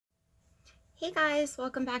Hey guys,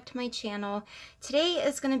 welcome back to my channel. Today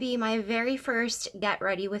is going to be my very first Get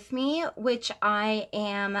Ready With Me, which I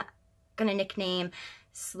am going to nickname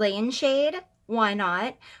Slay&Shade. Why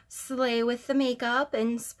not? Slay with the makeup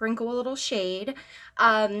and sprinkle a little shade.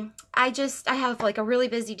 I have like a really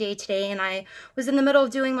busy day today and I was in the middle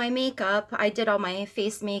of doing my makeup. I did all my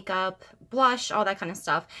face makeup, blush, all that kind of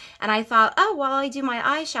stuff. And I thought, oh, while I do my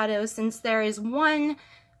eyeshadow, since there is one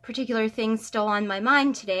particular thing still on my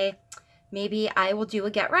mind today, maybe I will do a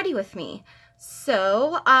Get Ready With Me.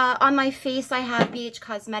 So on my face I have BH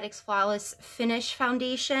Cosmetics Flawless Finish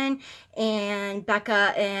Foundation and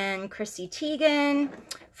Becca and Chrissy Teigen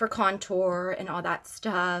for contour and all that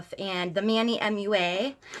stuff, and the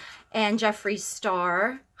MannyMUA and Jeffree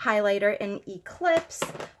Star highlighter in Eclipse,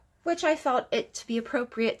 which I felt it to be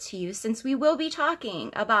appropriate to use since we will be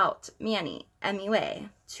talking about MannyMUA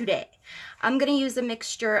today. I'm going to use a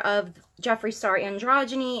mixture of Jeffree Star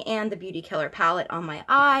Androgyny and the Beauty Killer palette on my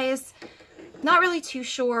eyes. Not really too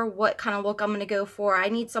sure what kind of look I'm going to go for. I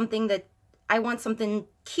want something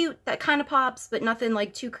cute that kind of pops, but nothing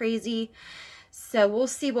like too crazy. So we'll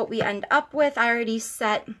see what we end up with. I already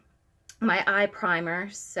set my eye primer,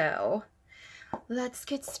 so let's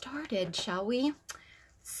get started, shall we?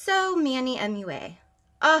 So MannyMUA.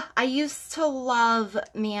 I used to love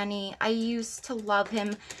Manny. I used to love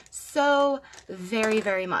him so very,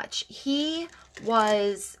 very much. He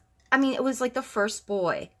was, it was like the first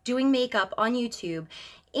boy doing makeup on YouTube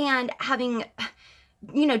and having,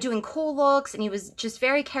 doing cool looks, and he was just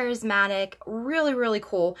very charismatic, really, really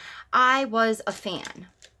cool. I was a fan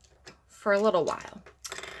for a little while.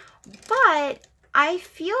 But I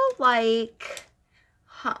feel like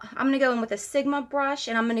I'm going to go in with a Sigma brush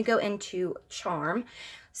and I'm going to go into Charm.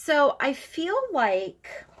 So I feel like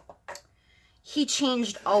he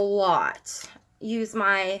changed a lot. Use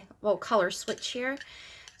my little color switch here.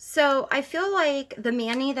 So I feel like the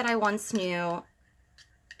Manny that I once knew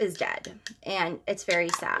is dead, and it's very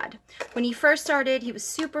sad. When he first started, he was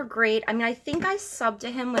super great. I think I subbed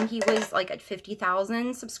to him when he was like at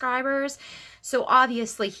 50,000 subscribers. So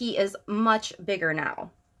obviously he is much bigger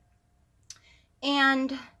now.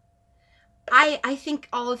 And I think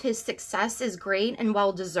all of his success is great and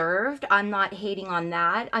well-deserved. I'm not hating on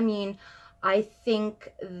that. I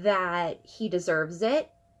think that he deserves it,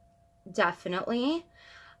 definitely.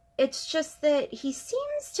 It's just that he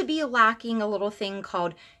seems to be lacking a little thing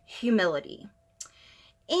called humility.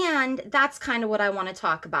 And that's kind of what I want to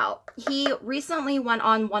talk about. He recently went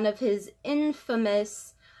on one of his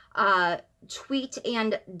infamous tweet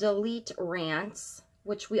and delete rants,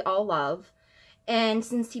 which we all love. And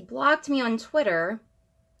since he blocked me on Twitter,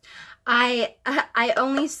 I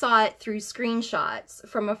only saw it through screenshots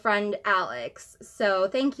from a friend, Alex. So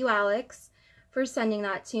thank you, Alex, for sending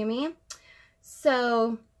that to me.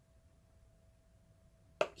 So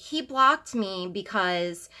he blocked me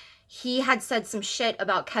because he had said some shit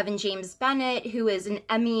about Kevin James Bennett, who is an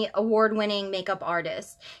Emmy award-winning makeup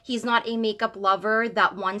artist. He's not a makeup lover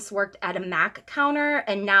that once worked at a Mac counter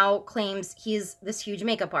and now claims he's this huge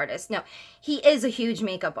makeup artist. No, he is a huge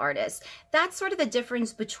makeup artist. That's sort of the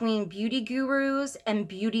difference between beauty gurus and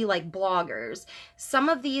beauty bloggers. Some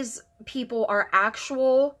of these people are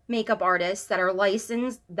actual makeup artists that are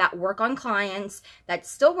licensed, that work on clients, that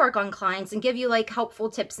still work on clients and give you helpful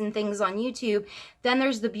tips and things on YouTube. Then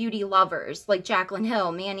there's the beauty lovers like Jaclyn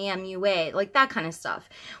Hill, MannyMUA, that kind of stuff,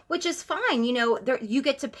 which is fine. You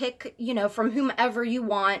get to pick, from whomever you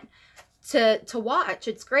want to watch.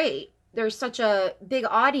 It's great. There's such a big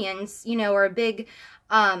audience, or a big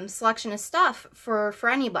selection of stuff for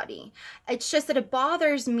anybody. It's just that it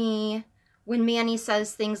bothers me when Manny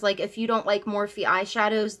says things like, if you don't like Morphe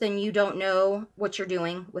eyeshadows, then you don't know what you're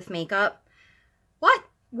doing with makeup. What?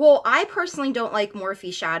 Well, I personally don't like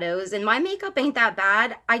Morphe shadows, and my makeup ain't that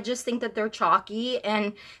bad. I just think that they're chalky,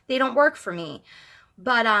 and they don't work for me.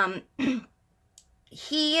 But,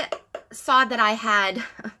 he saw that I had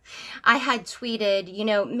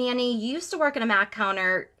tweeted, Manny, you used to work at a Mac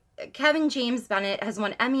counter. Kevin James Bennett has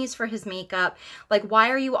won Emmys for his makeup.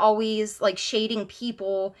 Why are you always shading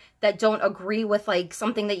people that don't agree with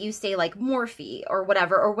something that you say, like Morphe or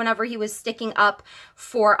whatever? Or whenever he was sticking up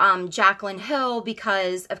for Jaclyn Hill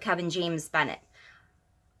because of Kevin James Bennett.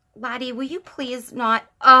 Laddie, will you please not?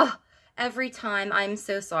 Every time. I'm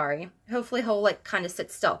so sorry. Hopefully he'll kind of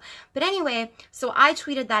sit still. But anyway, so I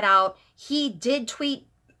tweeted that out. He did tweet.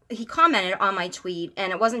 He commented on my tweet,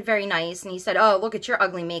 and it wasn't very nice, and he said, oh, look at your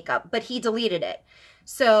ugly makeup, but he deleted it.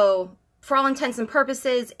 So for all intents and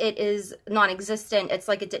purposes, it is non-existent. It's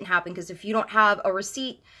like it didn't happen, because if you don't have a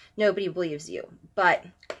receipt, nobody believes you. But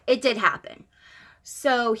it did happen.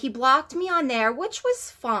 So he blocked me on there, which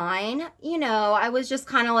was fine. You know, I was just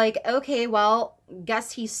kind of like, okay, well,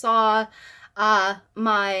 guess he saw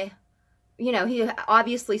my, you know, he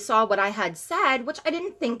obviously saw what I had said, which I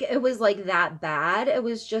didn't think it was like that bad. It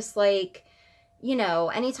was just like, you know,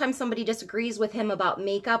 anytime somebody disagrees with him about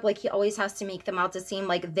makeup, like he always has to make them out to seem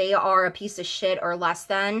like they are a piece of shit or less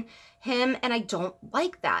than him. And I don't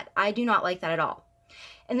like that. I do not like that at all.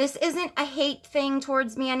 And this isn't a hate thing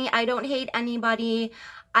towards Manny. I don't hate anybody.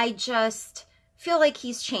 I just feel like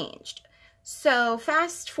he's changed. So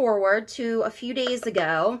fast forward to a few days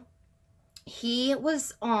ago, he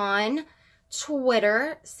was on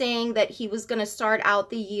Twitter saying that he was going to start out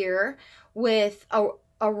the year with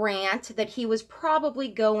a rant that he was probably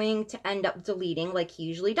going to end up deleting like he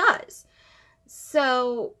usually does.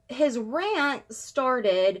 So his rant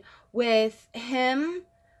started with him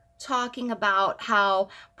talking about how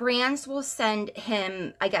brands will send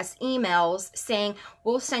him, I guess, emails saying,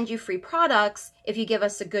 we'll send you free products if you give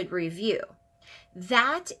us a good review.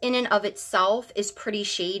 That in and of itself is pretty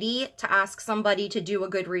shady, to ask somebody to do a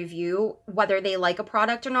good review, whether they like a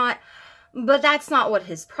product or not. But that's not what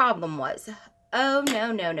his problem was. Oh,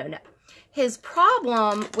 no, no, no, no. His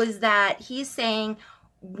problem was that he's saying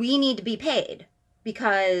we need to be paid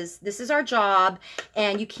because this is our job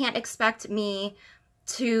and you can't expect me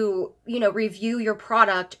to, you know, review your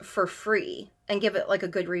product for free and give it like a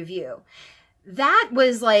good review. That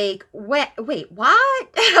was like, wait, what?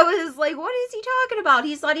 I was like, what is he talking about?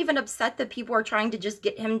 He's not even upset that people are trying to just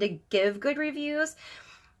get him to give good reviews,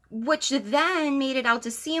 which then made it out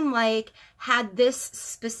to seem like had this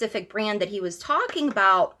specific brand that he was talking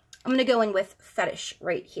about, I'm going to go in with fetish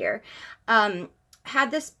right here,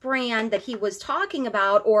 had this brand that he was talking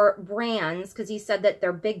about, or brands, because he said that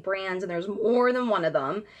they're big brands and there's more than one of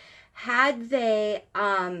them, had they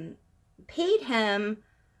paid him,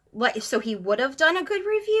 like, so he would have done a good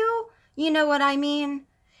review, you know what I mean?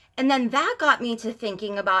 And then that got me to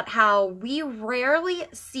thinking about how we rarely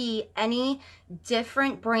see any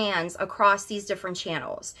different brands across these different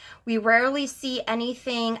channels. We rarely see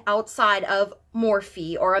anything outside of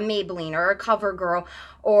Morphe or a Maybelline or a CoverGirl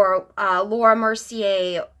or Laura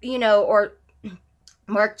Mercier, you know, or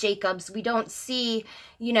Marc Jacobs. We don't see,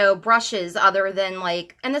 you know, brushes other than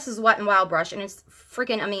like, and this is Wet n Wild brush and it's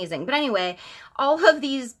freaking amazing. But anyway, all of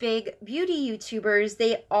these big beauty YouTubers,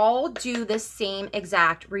 they all do the same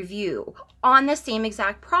exact review on the same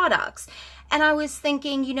exact products. And I was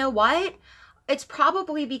thinking, you know what? It's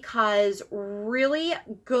probably because really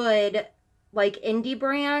good like indie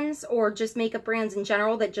brands or just makeup brands in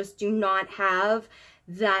general that just do not have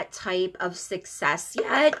that type of success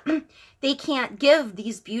yet, they can't give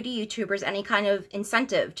these beauty YouTubers any kind of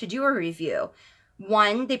incentive to do a review.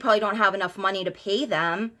 One, they probably don't have enough money to pay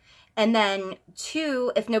them. And then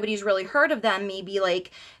two, if nobody's really heard of them, maybe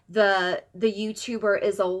like the YouTuber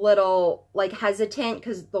is a little like hesitant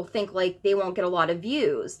because they'll think like they won't get a lot of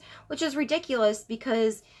views, which is ridiculous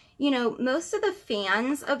because, you know, most of the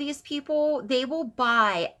fans of these people, they will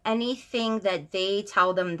buy anything that they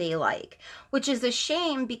tell them they like, which is a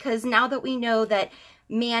shame because now that we know that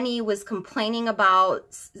Manny was complaining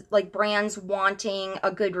about like brands wanting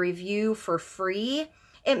a good review for free,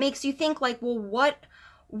 it makes you think like, well,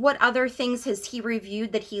 what other things has he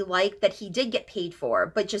reviewed that he liked that he did get paid for,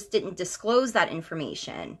 but just didn't disclose that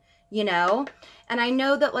information, you know? And I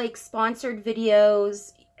know that like sponsored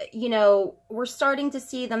videos, you know, we're starting to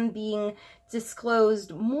see them being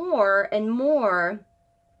disclosed more and more,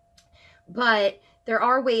 but there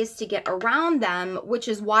are ways to get around them, which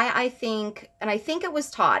is why I think, and I think it was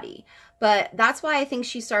Toddy, but that's why I think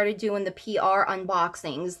she started doing the PR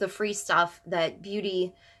unboxings, the free stuff that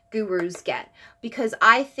beauty gurus get, because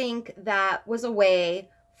I think that was a way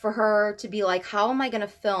for her to be like, how am I going to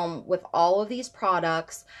film with all of these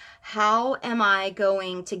products? How am I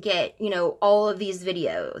going to get, you know, all of these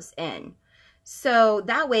videos in? So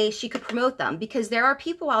that way she could promote them, because there are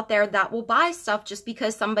people out there that will buy stuff just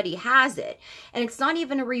because somebody has it. And it's not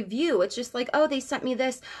even a review. It's just like, oh, they sent me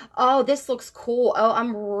this. Oh, this looks cool. Oh,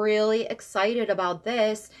 I'm really excited about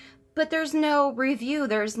this. But there's no review.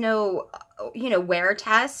 There's no, you know, wear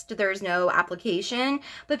test. There's no application.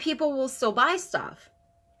 But people will still buy stuff.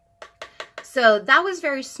 So that was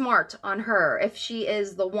very smart on her, if she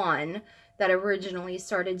is the one that originally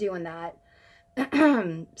started doing that.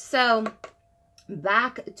 So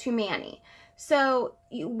back to Manny. So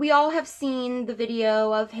we all have seen the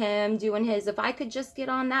video of him doing his, if I could just get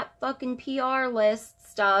on that fucking PR list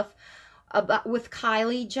stuff about, with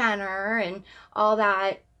Kylie Jenner and all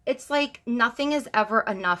that. It's like nothing is ever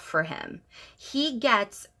enough for him. He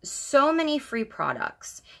gets so many free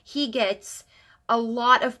products. He gets a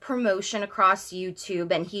lot of promotion across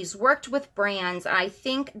YouTube, and he's worked with brands, and I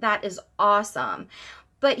think that is awesome.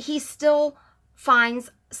 But he still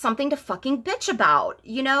finds something to fucking bitch about.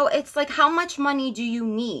 You know, it's like, how much money do you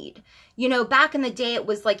need? You know, back in the day, it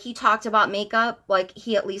was like he talked about makeup, like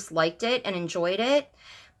he at least liked it and enjoyed it.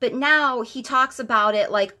 But now he talks about it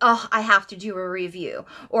like, oh, I have to do a review,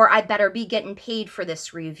 or I better be getting paid for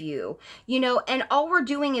this review, you know, and all we're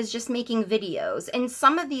doing is just making videos. And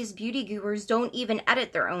some of these beauty gurus don't even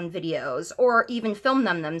edit their own videos or even film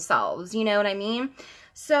them themselves. You know what I mean?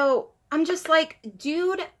 So I'm just like,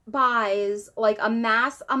 dude buys like a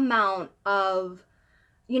mass amount of,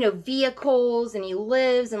 you know, vehicles, and he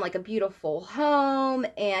lives in like a beautiful home,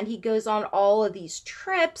 and he goes on all of these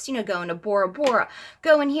trips, you know, going to Bora Bora,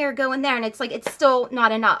 going here, going there, and it's like, it's still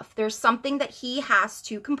not enough. There's something that he has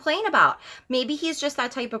to complain about. Maybe he's just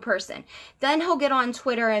that type of person. Then he'll get on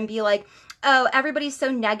Twitter and be like, oh, everybody's so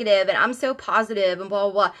negative and I'm so positive and blah,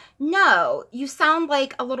 blah, blah. No, you sound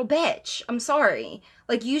like a little bitch. I'm sorry.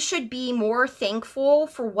 Like, you should be more thankful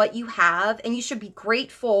for what you have, and you should be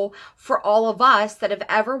grateful for all of us that have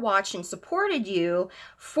ever watched and supported you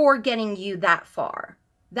for getting you that far.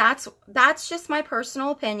 That's just my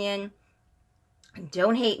personal opinion.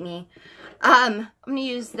 Don't hate me. I'm going to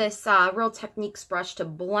use this Real Techniques brush to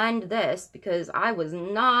blend this because I was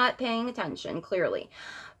not paying attention, clearly.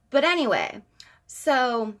 But anyway,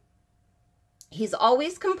 so he's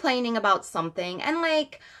always complaining about something, and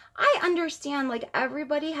like, I understand, like,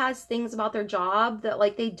 everybody has things about their job that,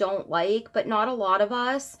 like, they don't like, but not a lot of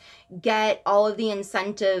us get all of the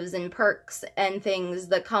incentives and perks and things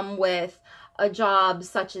that come with a job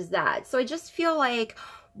such as that. So I just feel like,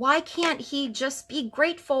 why can't he just be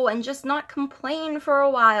grateful and just not complain for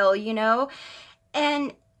a while, you know?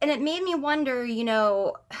 And it made me wonder, you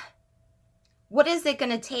know, what is it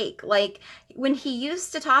going to take? Like, when he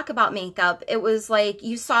used to talk about makeup, it was like,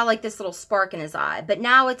 you saw like this little spark in his eye, but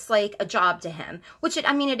now it's like a job to him, which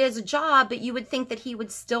I mean, it is a job, but you would think that he would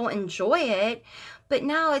still enjoy it. But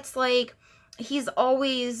now it's like, he's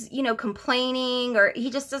always, you know, complaining, or he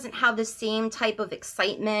just doesn't have the same type of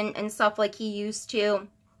excitement and stuff like he used to.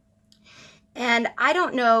 And I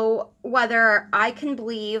don't know whether I can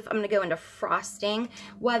believe, I'm going to go into frosting,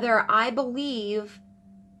 whether I believe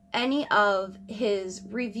any of his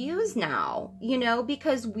reviews now, you know,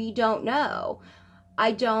 because we don't know.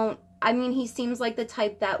 I mean, he seems like the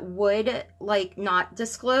type that would like not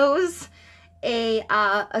disclose a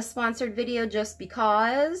sponsored video just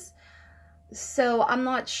because. So I'm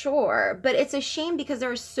not sure, but it's a shame because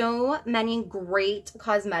there are so many great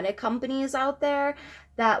cosmetic companies out there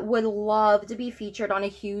that would love to be featured on a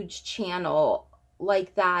huge channel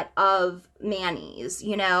like that of Manny's,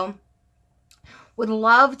 you know. Would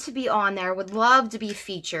love to be on there, would love to be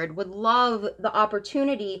featured, would love the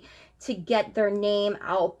opportunity to get their name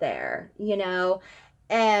out there, you know.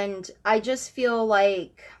 And I just feel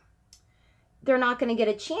like they're not going to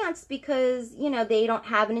get a chance because, you know, they don't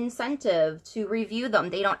have an incentive to review them.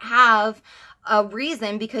 They don't have a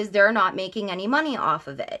reason because they're not making any money off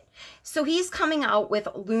of it. So he's coming out with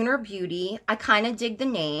Lunar Beauty. I kind of dig the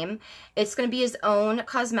name. It's going to be his own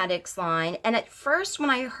cosmetics line. And at first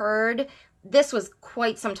when I heard, this was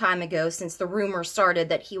quite some time ago since the rumor started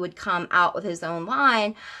that he would come out with his own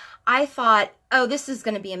line, I thought, oh, this is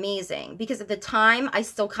going to be amazing. Because at the time, I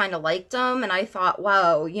still kind of liked him. And I thought,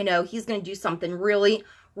 wow, you know, he's going to do something really,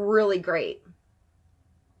 really great.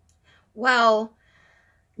 Well,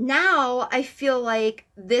 now I feel like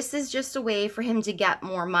this is just a way for him to get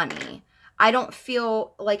more money. I don't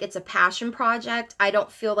feel like it's a passion project. I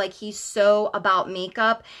don't feel like he's so about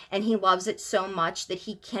makeup and he loves it so much that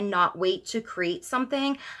he cannot wait to create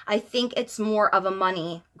something. I think it's more of a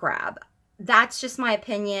money grab. That's just my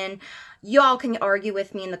opinion. Y'all can argue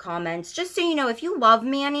with me in the comments. Just so you know, if you love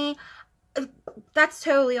Manny, that's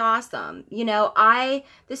totally awesome. You know,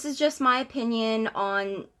 this is just my opinion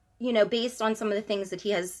on, you know, based on some of the things that he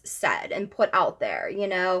has said and put out there, you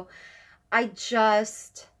know.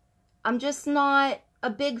 I'm just not a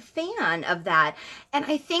big fan of that. And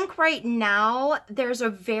I think right now there's a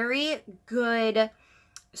very good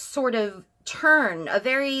sort of turn, a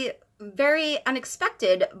very, very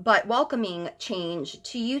unexpected but welcoming change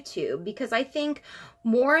to YouTube, because I think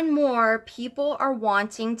more and more people are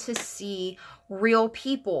wanting to see real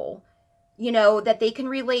people, you know, that they can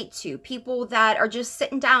relate to, people that are just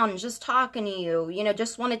sitting down and just talking to you, you know,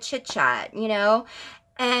 just want to chit chat, you know.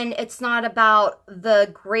 And it's not about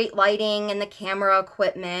the great lighting and the camera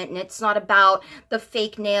equipment, and it's not about the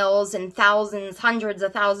fake nails and thousands, hundreds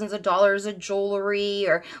of thousands of dollars of jewelry,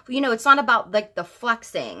 or, you know, it's not about like the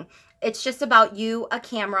flexing. It's just about you, a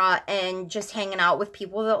camera, and just hanging out with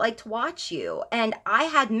people that like to watch you. And I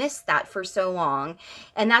had missed that for so long.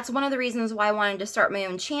 And that's one of the reasons why I wanted to start my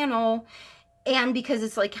own channel, and because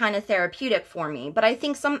it's like kind of therapeutic for me. But I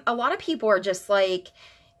think a lot of people are just like,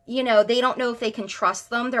 you know, they don't know if they can trust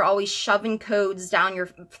them. They're always shoving codes down your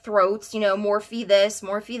throats, you know, Morphe this,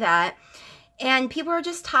 Morphe that. And people are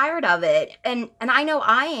just tired of it. And I know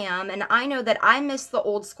I am, and I know that I miss the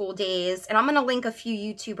old school days. And I'm going to link a few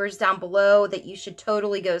YouTubers down below that you should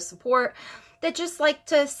totally go support, that just like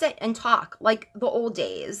to sit and talk like the old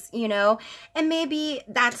days, you know. And maybe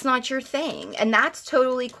that's not your thing. And that's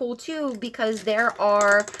totally cool too, because there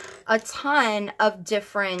are a ton of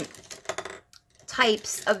different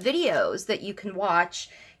types of videos that you can watch,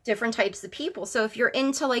 different types of people. So if you're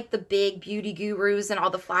into like the big beauty gurus and all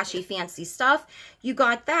the flashy fancy stuff, you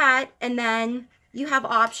got that. And then you have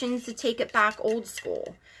options to take it back old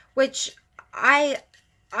school, which I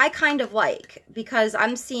kind of like, because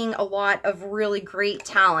I'm seeing a lot of really great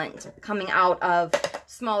talent coming out of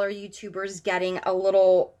smaller YouTubers getting a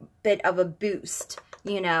little bit of a boost,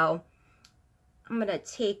 you know. I'm going to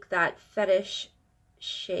take that fetish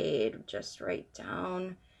shade just right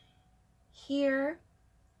down here.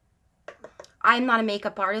 I'm not a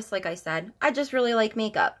makeup artist, like I said. I just really like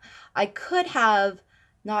makeup. I could have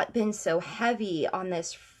not been so heavy on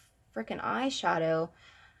this freaking eyeshadow.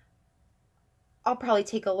 I'll probably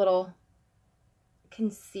take a little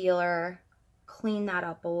concealer, clean that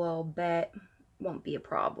up a little bit. Won't be a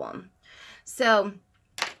problem. So,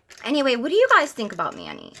 anyway, what do you guys think about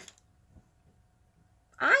Manny?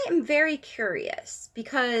 I am very curious,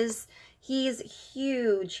 because he's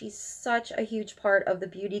huge. He's such a huge part of the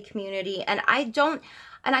beauty community. And I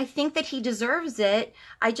think that he deserves it.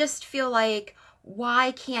 I just feel like,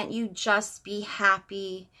 why can't you just be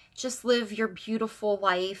happy? Just live your beautiful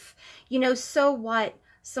life. You know, so what?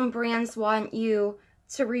 Some brands want you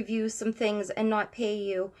to review some things and not pay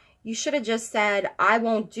you. You should have just said, I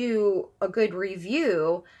won't do a good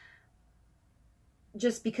review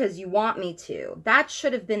just because you want me to. That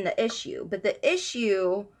should have been the issue. But the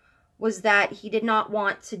issue was that he did not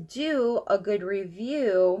want to do a good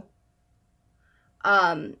review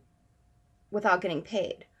without getting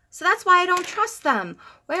paid. So that's why I don't trust them.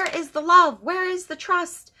 Where is the love? Where is the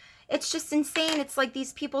trust? It's just insane. It's like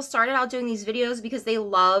these people started out doing these videos because they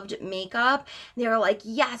loved makeup. They were like,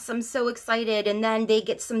 yes, I'm so excited. And then they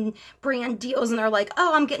get some brand deals and they're like,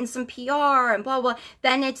 oh, I'm getting some PR and blah, blah.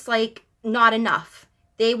 Then it's like not enough.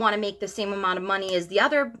 They want to make the same amount of money as the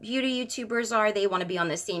other beauty YouTubers are. They want to be on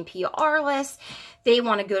the same PR list. They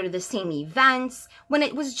want to go to the same events. When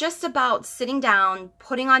it was just about sitting down,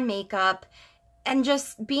 putting on makeup, and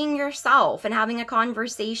just being yourself and having a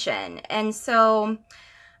conversation. And so,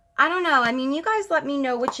 I don't know. I mean, you guys let me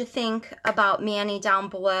know what you think about Manny down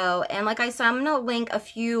below. And like I said, I'm going to link a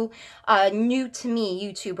few new to me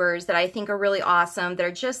YouTubers that I think are really awesome.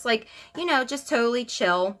 They're just like, you know, just totally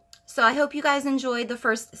chill. So I hope you guys enjoyed the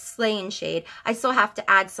first Slay&Shade. I still have to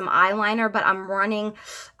add some eyeliner, but I'm running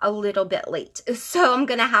a little bit late. So I'm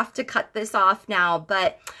going to have to cut this off now.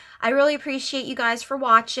 But I really appreciate you guys for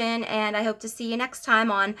watching, and I hope to see you next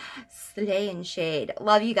time on Slay&Shade.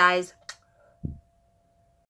 Love you guys.